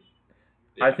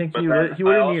 Yeah. I think he would have needed some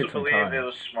time. I also believe it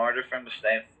was smarter for him to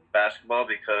stay in basketball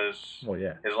because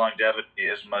his longevity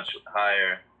is much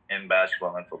higher in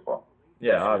basketball than football.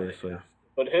 Yeah, obviously.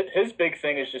 But his big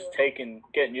thing is just getting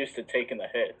used to taking the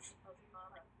hits.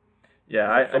 Yeah,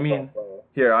 I mean,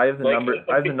 here I have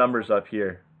the numbers up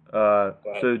here.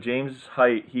 So James'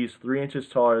 height, he's 3 inches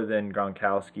taller than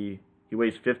Gronkowski. He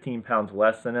weighs 15 pounds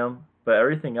less than him, but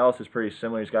everything else is pretty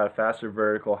similar. He's got a faster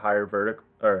vertical, higher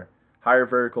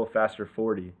vertical, faster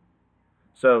 40.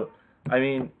 So, I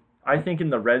mean, I think in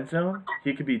the red zone,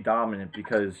 he could be dominant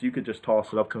because you could just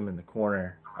toss it up to him in the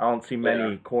corner. I don't see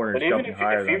many corners jumping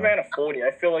higher than him. But even if he ran a 40,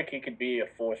 I feel like he could be a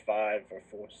 4.5 or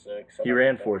 4.6. He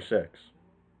ran 4.6.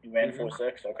 He ran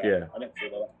 4.6? Okay. Yeah. I didn't see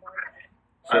that.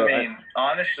 So, I mean,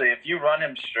 honestly, if you run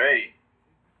him straight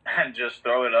and just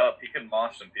throw it up, he can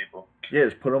launch some people. Yeah,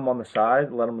 just put him on the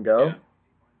side, let him go. Yeah.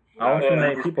 I don't see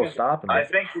many people stopping him. I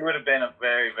think he would have been a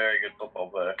very, very good football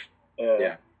player.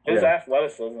 Yeah. His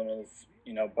athleticism is,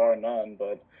 bar none.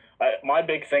 But my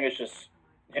big thing is just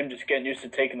him just getting used to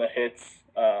taking the hits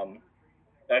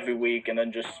every week and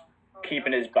then just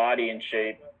keeping his body in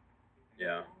shape.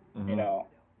 Yeah. Mm-hmm.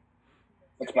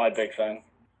 That's my big thing.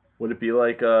 Would it be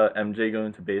like MJ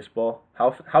going to baseball?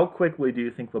 How quickly do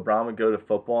you think LeBron would go to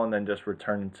football and then just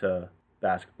return to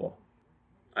basketball?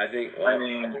 I think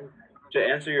to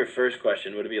answer your first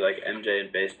question, would it be like MJ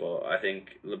in baseball? I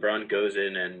think LeBron goes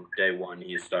in and day one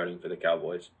he's starting for the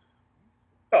Cowboys.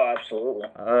 Oh, absolutely.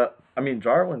 I mean,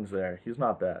 Jarwin's there. He's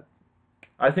not bad.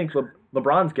 I think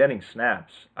LeBron's getting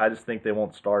snaps. I just think they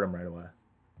won't start him right away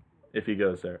if he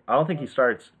goes there. I don't think he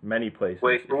starts many places.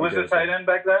 Wait, who was the tight end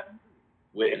back then?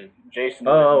 Witten. Jason.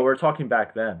 Oh, we're talking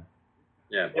back then.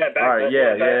 Yeah. Yeah, back then. All right,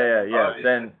 then. yeah.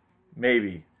 Then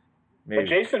maybe. But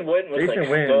Jason Witten was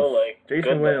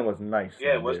Jason Witten was nice.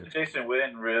 Yeah, wasn't Jason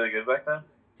Witten really good back then?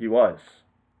 He was.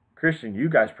 Christian, you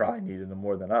guys probably needed him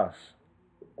more than us.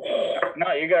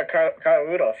 No, you got Kyle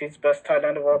Rudolph. He's the best tight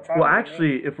end of all time. Well,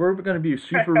 actually, if we're going to be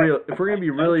if we're going to be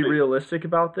really realistic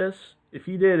about this, if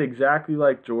he did exactly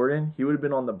like Jordan, he would have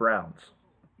been on the Browns.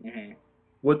 Mm-hmm.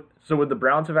 Would the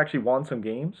Browns have actually won some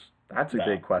games? That's a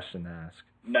big question to ask.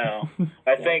 No,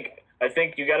 I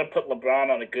think you got to put LeBron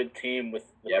on a good team with.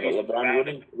 Yeah, but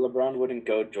LeBron wouldn't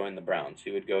go join the Browns.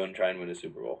 He would go and try and win a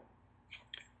Super Bowl.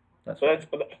 That's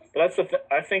the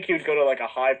I think he would go to like a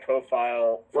high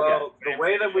profile. Well, the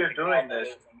way that we're doing this,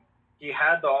 he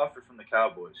had the offer from the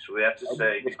Cowboys, so we have to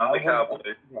say he's on the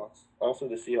Cowboys. Also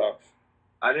the Seahawks.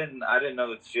 I didn't know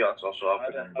that the Seahawks also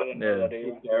offered him. I didn't know that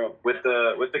either. With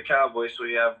the Cowboys, so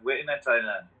we have Witten at tight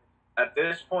end. At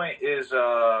this point is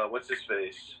what's his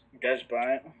face? Des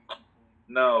Bryant.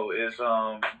 No, is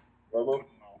Robo?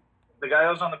 The guy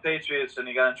that was on the Patriots and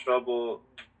he got in trouble.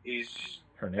 He's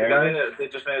Hernandez? the guy that they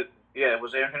just made. Yeah,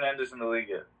 was Aaron Hernandez in the league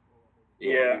yet?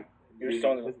 Yeah, he was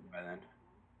still in the league by then.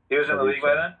 He was in the league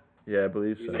by then. Yeah, I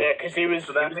believe so. Yeah, because he was.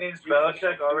 So that means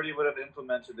Belichick already would have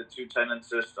implemented the two tight end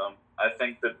system. I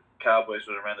think the Cowboys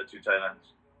would have ran the two tight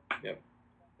ends. Yep.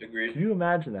 Agreed. Can you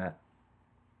imagine that?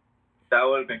 That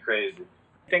would have been crazy.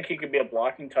 Think he could be a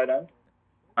blocking tight end?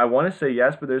 I want to say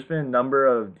yes, but there's been a number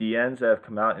of DNs that have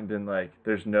come out and been like,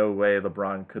 "There's no way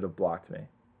LeBron could have blocked me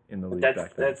in the league back then."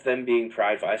 That's them being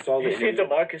prideful. I saw the interview. You see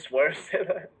DeMarcus Ware say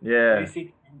that? Yeah. You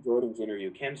see Cam Jordan's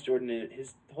interview. Cam Jordan,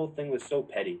 his whole thing was so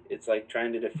petty. It's like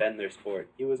trying to defend their sport.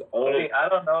 He was all. I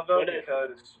don't know though,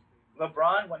 because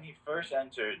LeBron, when he first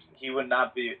entered, he would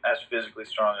not be as physically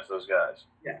strong as those guys.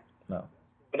 Yeah. No.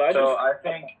 But I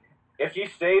think if he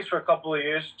stays for a couple of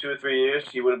years, 2 or 3 years,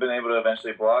 he would have been able to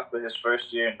eventually block. But his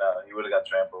first year, no, he would have got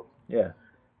trampled. Yeah.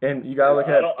 And you gotta look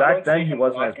at back then he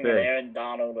wasn't as big. Aaron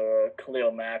Donald or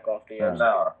Khalil Mack off the edge.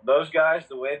 No, those guys,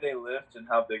 the way they lift and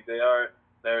how big they are,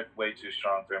 they're way too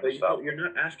strong for him to stop. You're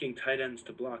not asking tight ends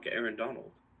to block Aaron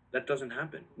Donald. That doesn't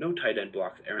happen. No tight end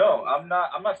blocks Aaron Donald. No, I'm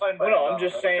not talking about. No, I'm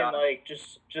just saying like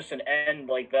just an end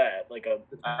like that, like a.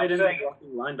 Tight end blocking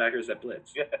linebackers that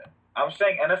blitz. Yeah, I'm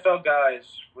saying NFL guys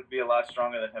would be a lot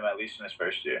stronger than him at least in his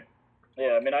first year.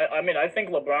 Yeah, I think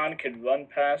LeBron could run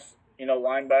past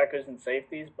linebackers and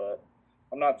safeties, but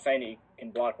I'm not saying he can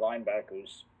block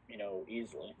linebackers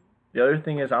easily. The other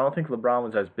thing is, I don't think LeBron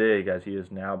was as big as he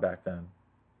is now back then.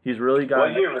 He's really got.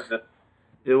 What year was it?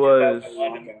 It was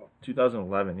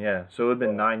 2011, yeah. So it would have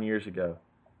been 9 years ago.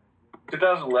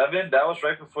 2011? That was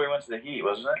right before he went to the Heat,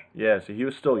 wasn't it? Yeah, so he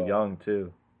was still young,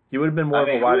 too. He would have been more of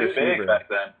a wide receiver. He was big back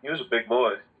then. He was a big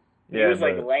boy. Yeah,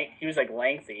 he was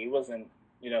lengthy. He wasn't,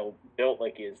 built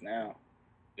like he is now.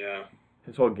 Yeah.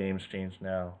 His whole game's changed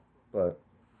now, but...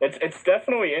 It's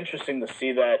definitely interesting to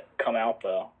see that come out,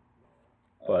 though.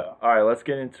 But, all right, let's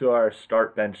get into our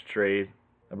start bench trade.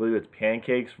 I believe it's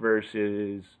pancakes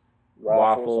versus...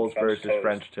 Waffles versus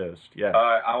French toast. Yes. All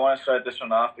right, I want to start this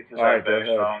one off because I have very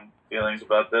strong feelings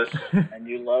about this. and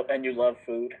you love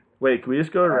food. Wait, can we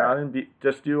just go around and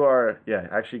just do our? Yeah,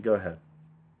 actually, go ahead.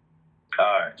 All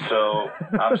right, so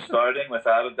I'm starting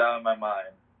without a doubt in my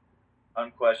mind,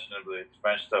 unquestionably,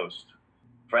 French toast.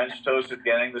 French toast is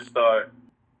getting the start.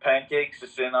 Pancakes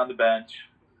is sitting on the bench,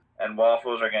 and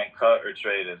waffles are getting cut or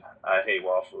traded. I hate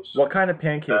waffles. What kind of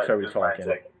pancakes are we talking?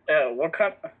 Yeah, what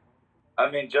kind? I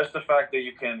mean, just the fact that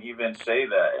you can even say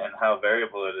that and how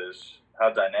variable it is, how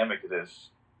dynamic it is,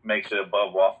 makes it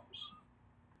above waffles.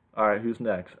 All right, who's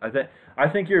next? I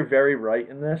think you're very right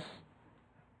in this.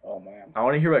 Oh man. I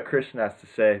want to hear what Christian has to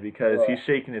say because he's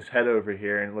shaking his head over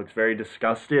here and looks very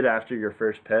disgusted after your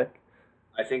first pick.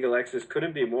 I think Alexis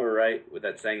couldn't be more right with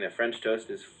that saying that French toast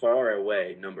is far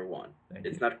away number one.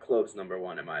 It's not close number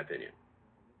one in my opinion.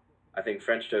 I think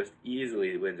French toast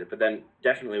easily wins it, but then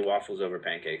definitely waffles over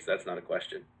pancakes. That's not a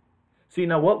question. See,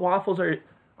 now what waffles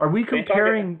are we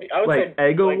comparing like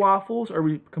Eggo waffles? Or are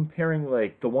we comparing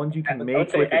like the ones you can make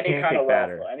with the pancake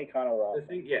batter? Any kind of waffle.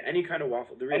 Any kind of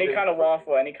waffle. Any kind of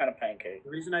waffle, any kind of pancake. The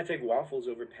reason I take waffles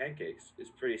over pancakes is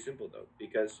pretty simple though,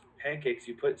 because pancakes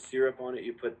you put syrup on it,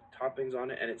 you put toppings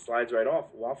on it, and it slides right off.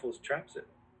 Waffles traps it.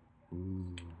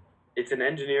 Ooh. It's an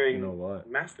engineering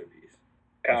masterpiece.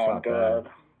 Oh god.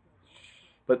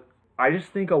 But I just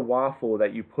think a waffle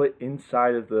that you put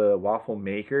inside of the waffle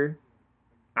maker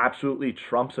absolutely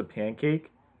trumps a pancake.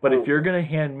 But if you're gonna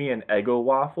hand me an Eggo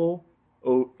waffle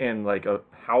and like a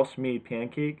house-made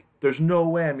pancake, there's no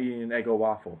way I'm eating an Eggo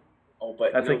waffle. Oh,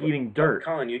 but that's like eating dirt.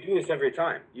 Colin, you do this every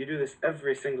time. You do this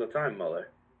every single time, Muller.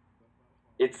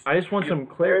 I just want some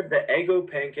clarity. Compare the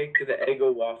Eggo pancake to the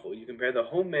Eggo waffle. You compare the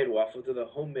homemade waffle to the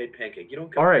homemade pancake. You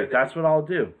don't compare. All right, that's what I'll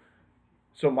do.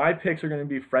 So my picks are going to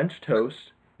be French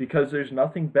toast because there's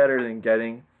nothing better than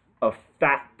getting a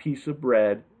fat piece of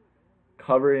bread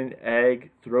covered in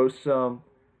egg, throw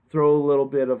a little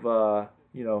bit of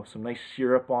some nice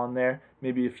syrup on there,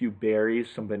 maybe a few berries,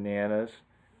 some bananas.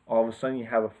 All of a sudden you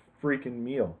have a freaking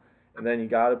meal. And then you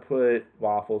got to put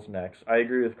waffles next. I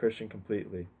agree with Christian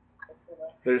completely.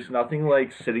 There's nothing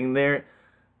like sitting there.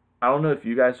 I don't know if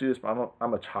you guys do this, but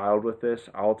I'm a child with this.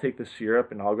 I'll take the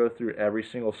syrup and I'll go through every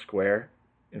single square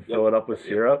and fill it up with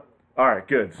syrup. All right,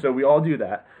 good. So we all do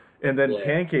that. And then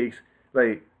pancakes,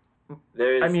 like,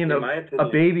 a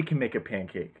baby can make a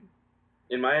pancake.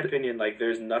 In my opinion, like,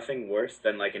 there's nothing worse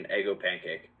than, like, an Eggo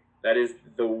pancake. That is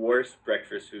the worst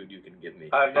breakfast food you can give me.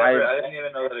 I didn't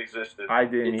even know that existed. I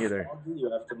didn't either.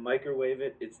 You have to microwave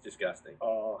it. It's disgusting.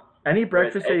 Any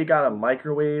breakfast that you got a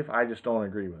microwave, I just don't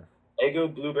agree with.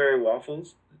 Eggo blueberry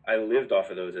waffles, I lived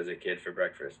off of those as a kid for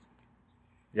breakfast.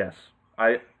 Yes.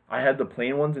 I had the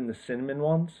plain ones and the cinnamon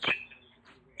ones.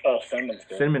 Oh, cinnamon's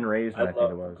good. Cinnamon raisin, I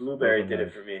think it was. Blueberry did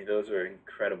it for me. Those were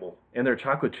incredible. And their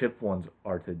chocolate chip ones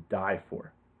are to die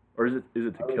for. Or is it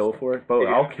to kill for it? Both.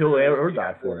 I'll kill it or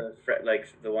die for it. Like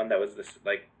the one that was this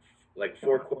like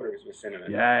 4 quarters with cinnamon.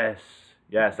 Yes,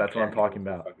 that's what I'm talking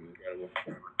about. Fucking incredible.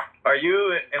 Are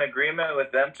you in agreement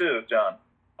with them too, John?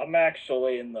 I'm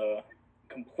actually in the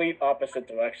complete opposite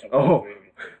direction. Oh.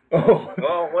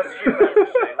 Well, what do you have to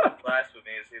say? What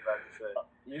blasphemy is he about to say?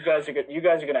 You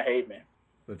guys are gonna hate me.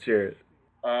 Let's hear it.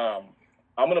 I'm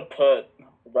gonna put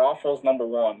waffles number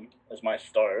 1 as my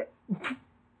start.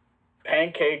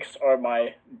 Pancakes are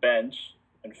my bench,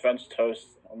 and French toast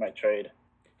are my trade.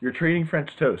 You're trading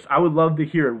French toast. I would love to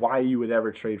hear why you would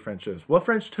ever trade French toast. What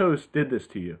French toast did this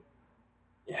to you?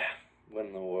 Yeah, what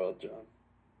in the world, John?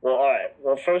 Well, all right.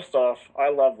 Well, first off, I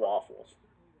love waffles.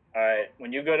 All right.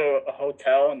 When you go to a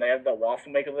hotel and they have the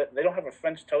waffle maker, they don't have a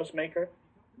French toast maker.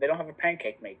 They don't have a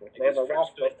pancake maker. They have a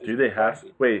waffle. Do they have?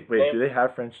 Wait. Do they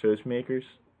have French toast makers?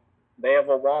 They have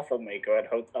a waffle maker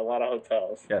at a lot of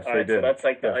hotels. Yes, they do. So that's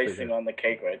like the icing on the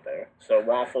cake right there. So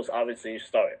waffles, obviously, you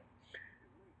start.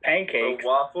 Pancakes. So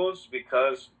waffles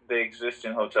because they exist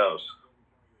in hotels.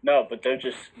 No, but they're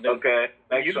okay.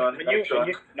 Next one.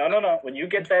 No. When you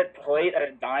get that plate at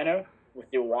a diner with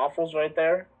your waffles right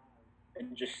there,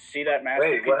 and just see that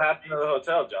masterpiece. Wait, what happened to the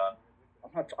hotel, John?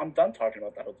 I'm done talking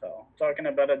about the hotel. I'm talking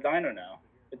about a diner now.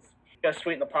 You got to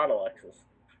sweeten the pot, Alexis.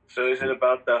 So is it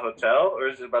about the hotel or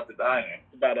is it about the diner?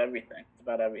 It's about everything.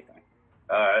 All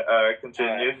right,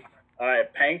 continue. All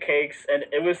right, pancakes. And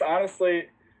it was honestly,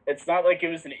 it's not like it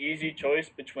was an easy choice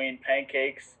between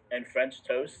pancakes and French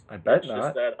toast. I bet it's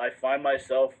just that I find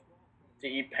myself to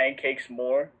eat pancakes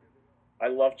more. I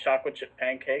love chocolate chip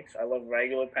pancakes. I love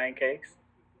regular pancakes.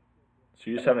 So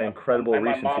you just have an incredible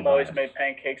recency bias. My mom always made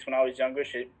pancakes when I was younger.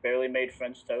 She barely made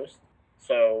French toast.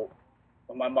 So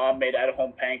when my mom made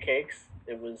at-home pancakes,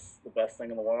 it was the best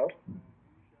thing in the world.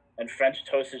 And French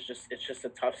toast is just a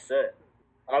tough sit.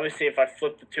 Obviously, if I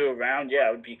flip the two around, yeah,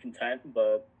 I would be content,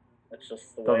 but that's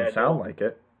just the way I do it. Doesn't sound like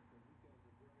it.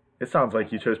 It sounds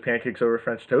like you chose pancakes over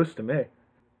French toast to me.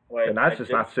 And that's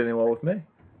just not sitting well with me.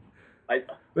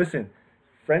 Listen,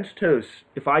 French toast,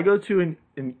 if I go to an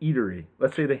eatery,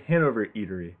 let's say the Hanover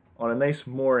Eatery, on a nice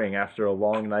morning after a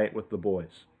long night with the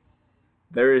boys,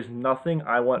 There is nothing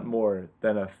I want more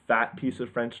than a fat piece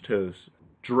of French toast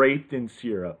draped in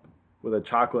syrup with a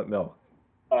chocolate milk.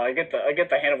 I get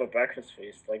the Hanover breakfast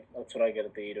feast. Like, that's what I get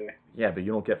at the eatery. Yeah, but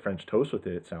you don't get French toast with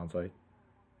it, it sounds like.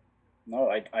 No,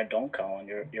 I don't, Colin.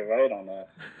 You're right on that.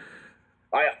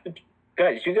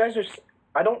 Guys, you guys are...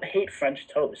 I don't hate French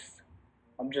toast.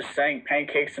 I'm just saying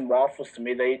pancakes and waffles, to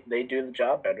me, they do the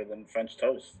job better than French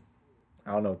toast.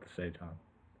 I don't know what to say, John.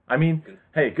 I mean,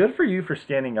 hey, good for you for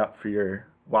standing up for your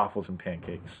waffles and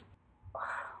pancakes.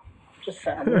 Just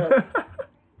saying.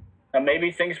 And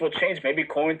maybe things will change. Maybe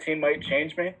quarantine might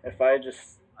change me if I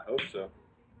just... I hope so.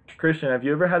 Christian, have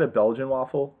you ever had a Belgian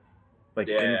waffle? Like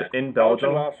in Belgium?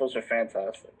 Belgian waffles are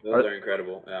fantastic. Those are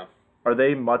incredible, yeah. Are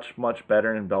they much, much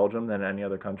better in Belgium than any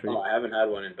other country? Oh, I haven't had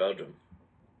one in Belgium.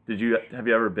 Have you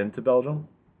ever been to Belgium?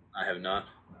 I have not.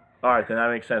 All right, then that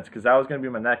makes sense, because that was going to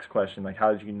be my next question. Like,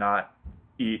 how did you not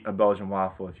eat a Belgian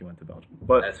waffle if you went to Belgium?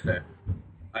 But that's fair.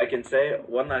 I can say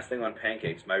one last thing on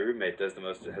pancakes. My roommate has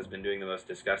been doing the most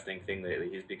disgusting thing lately.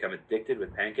 He's become addicted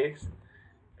with pancakes,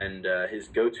 and his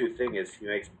go-to thing is he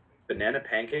makes banana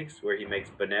pancakes, where he makes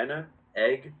banana,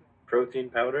 egg, protein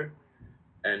powder,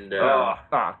 and...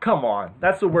 come on.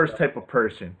 That's the worst type of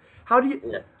person. How do you...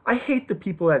 Yeah. I hate the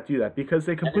people that do that, because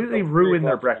they completely ruin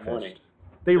their breakfast.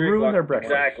 They ruin their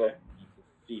breakfast. Exactly.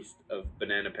 Feast of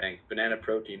banana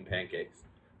protein pancakes.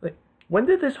 Like, when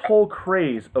did this whole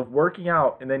craze of working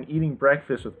out and then eating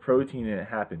breakfast with protein in it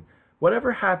happen?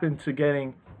 Whatever happened to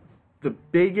getting the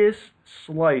biggest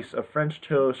slice of French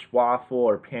toast, waffle,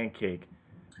 or pancake,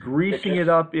 greasing it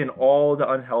up in all the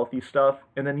unhealthy stuff,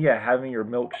 and then having your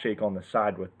milkshake on the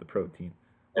side with the protein?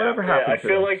 Whatever happened to I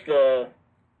feel like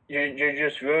you're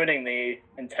just ruining the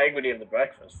integrity of the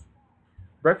breakfast.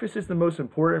 Breakfast is the most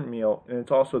important meal, and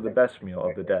it's also the best meal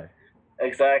of the day.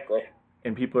 Exactly.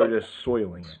 And people are just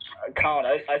soiling it. Colin,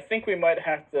 I think we might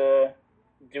have to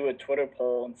do a Twitter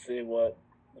poll and see what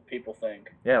the people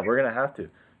think. Yeah, we're going to have to.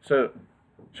 So,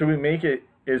 should we make it,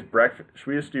 should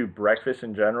we just do breakfast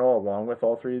in general along with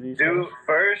all three of these things?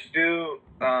 Do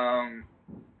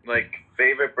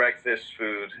favorite breakfast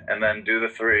food, and then do the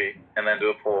three, and then do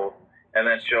a poll, and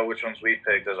then show which ones we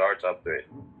picked as our top three.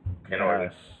 In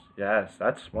order. Yes,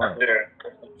 that's smart. Sure.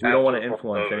 We don't want to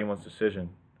influence anyone's decision.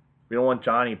 We don't want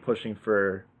Johnny pushing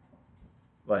for,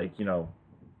 nonsense.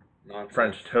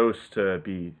 French toast to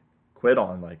be quit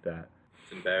on like that.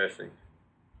 It's embarrassing.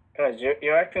 Guys,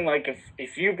 you're acting like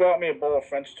if you brought me a bowl of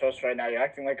French toast right now, you're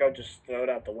acting like I would just throw it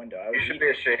out the window. You should be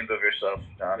ashamed of yourself,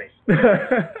 Johnny.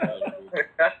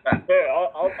 Here,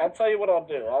 I'll tell you what I'll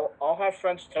do. I'll have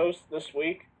French toast this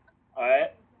week, all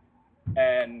right?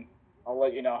 And I'll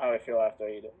let you know how I feel after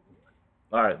I eat it.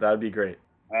 All right, that'd be great.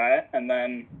 All right, and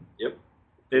then... Yep.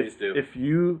 Please do. If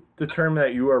you determine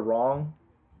that you are wrong,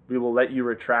 we will let you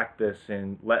retract this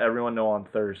and let everyone know on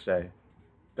Thursday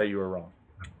that you were wrong.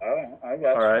 All right, I got you.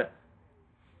 All right.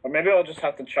 Or maybe I'll just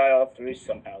have to try all three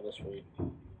somehow this week.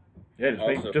 Yeah,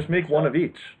 just make one of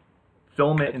each.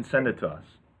 Film it and send it to us.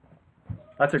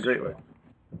 That's a great way.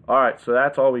 All right, so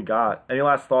that's all we got. Any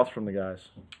last thoughts from the guys?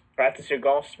 Practice your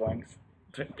golf swings.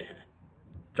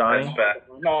 Johnny? That's bad.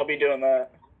 No, I'll be doing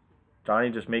that. Johnny,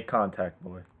 just make contact,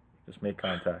 boy. Just make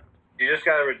contact. You just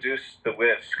got to reduce the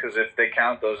whiffs, because if they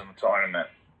count those in the tournament,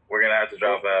 we're going to have to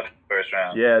drop out first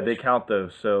round. Yeah, they count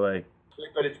those, so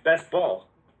But it's best ball.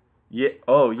 Yeah.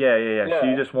 Oh, yeah. So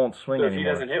you just won't swing so anymore. If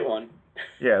he doesn't hit one.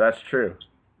 Yeah, that's true.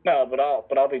 No, but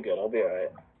I'll be good. I'll be all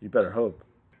right. You better hope.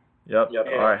 Yep. Yeah.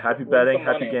 All right. Happy betting.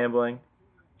 Happy gambling.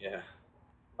 Yeah.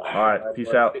 All right. Peace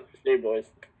out. See you, boys.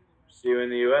 See you in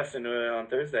the U.S. and on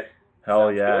Thursday. Hell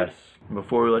Sounds yes. good.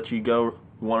 Before we let you go,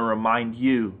 we want to remind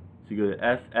you to go to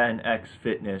FNX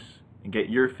Fitness and get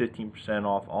your 15%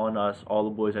 off on us, all the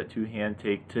boys at Two Hand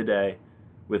Take today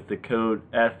with the code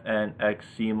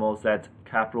FNXCMULLS. That's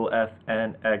capital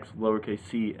FNX lowercase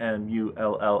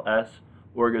CMULLS.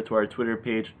 Or go to our Twitter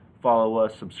page, follow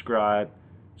us, subscribe,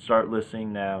 start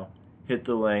listening now, hit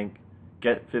the link,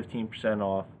 get 15%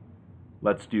 off.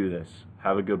 Let's do this.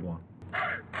 Have a good one.